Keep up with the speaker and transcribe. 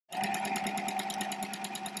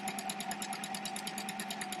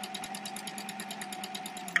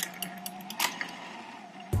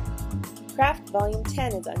Craft Volume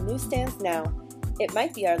 10 is on newsstands now. It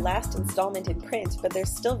might be our last installment in print, but there's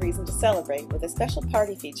still reason to celebrate with a special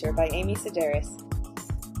party feature by Amy Sedaris.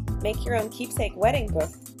 Make your own keepsake wedding book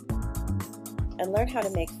and learn how to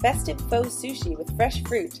make festive faux sushi with fresh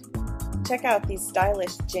fruit. Check out these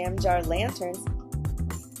stylish jam jar lanterns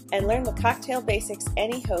and learn the cocktail basics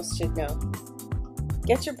any host should know.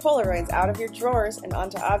 Get your Polaroids out of your drawers and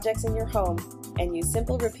onto objects in your home, and use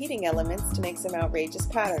simple repeating elements to make some outrageous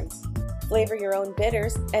patterns. Flavor your own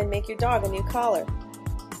bitters and make your dog a new collar.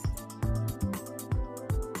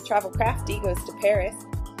 Travel Crafty goes to Paris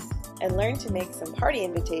and learn to make some party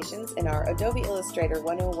invitations in our Adobe Illustrator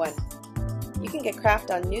 101. You can get Craft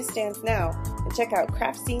on newsstands now, and check out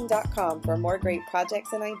craftscene.com for more great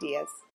projects and ideas.